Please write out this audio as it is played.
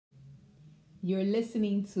You're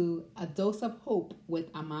listening to A Dose of Hope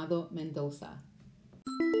with Amado Mendoza.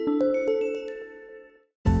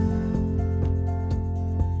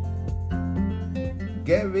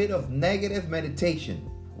 Get rid of negative meditation.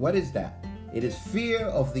 What is that? It is fear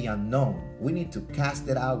of the unknown. We need to cast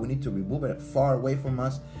it out. We need to remove it far away from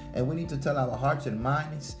us. And we need to tell our hearts and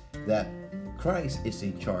minds that Christ is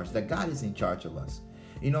in charge, that God is in charge of us.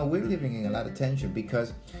 You know, we're living in a lot of tension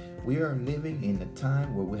because we are living in a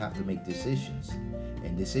time where we have to make decisions.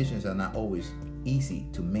 And decisions are not always easy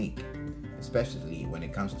to make, especially when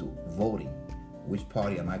it comes to voting. Which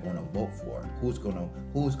party am I going to vote for? Who's going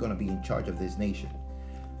to be in charge of this nation?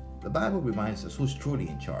 The Bible reminds us who's truly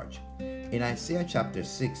in charge. In Isaiah chapter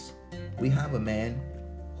 6, we have a man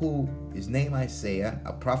who is named Isaiah,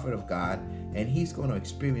 a prophet of God, and he's going to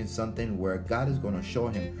experience something where God is going to show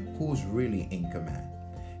him who's really in command.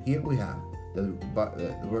 Here we have the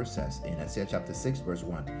verse says in Isaiah chapter 6 verse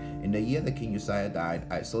 1, in the year that King Uzziah died,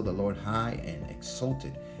 I saw the Lord high and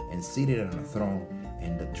exalted and seated on a throne,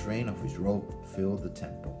 and the train of his robe filled the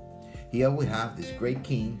temple. Here we have this great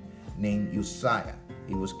king named Uzziah.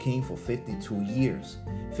 He was king for 52 years.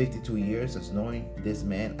 52 years as knowing this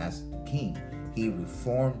man as king. He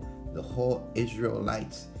reformed the whole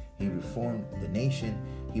Israelites. He reformed the nation.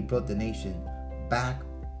 He brought the nation back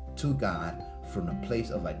to God from a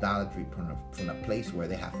place of idolatry, from a place where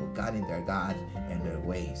they have forgotten their God and their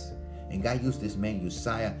ways. And God used this man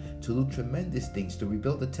Uzziah to do tremendous things, to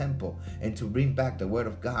rebuild the temple and to bring back the word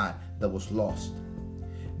of God that was lost.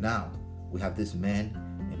 Now we have this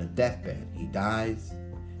man in a deathbed. He dies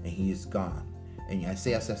and he is gone. And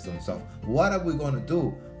Isaiah says to himself, what are we going to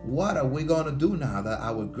do? What are we going to do now that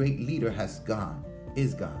our great leader is gone?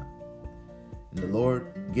 And the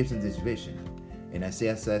Lord gives him this vision. And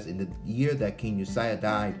Isaiah says, in the year that King Uzziah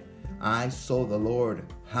died, I saw the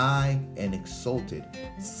Lord high and exalted,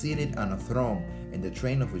 seated on a throne, and the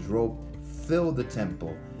train of his robe filled the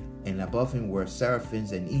temple. And above him were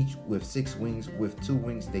seraphims, and each with 6 wings. With 2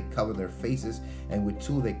 wings they covered their faces, and with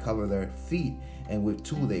 2 they covered their feet, and with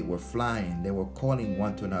 2 they were flying. They were calling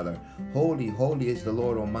one to another, Holy, holy is the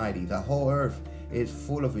Lord Almighty. The whole earth is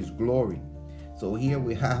full of his glory. So here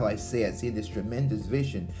we have Isaiah seeing this tremendous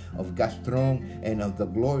vision of God's throne and of the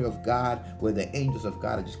glory of God, where the angels of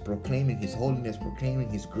God are just proclaiming his holiness, proclaiming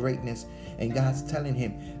his greatness. And God's telling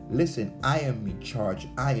him, listen, I am in charge.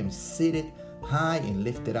 I am seated high and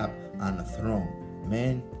lifted up on a throne.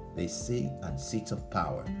 Men, they sit on seats of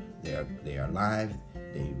power. They are alive.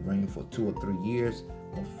 They reign for 2 or 3 years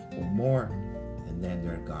or more, and then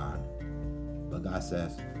they're gone. But God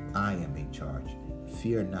says, I am in charge.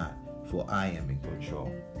 Fear not, for I am in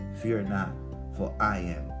control. Fear not, for I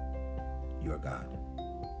am your God.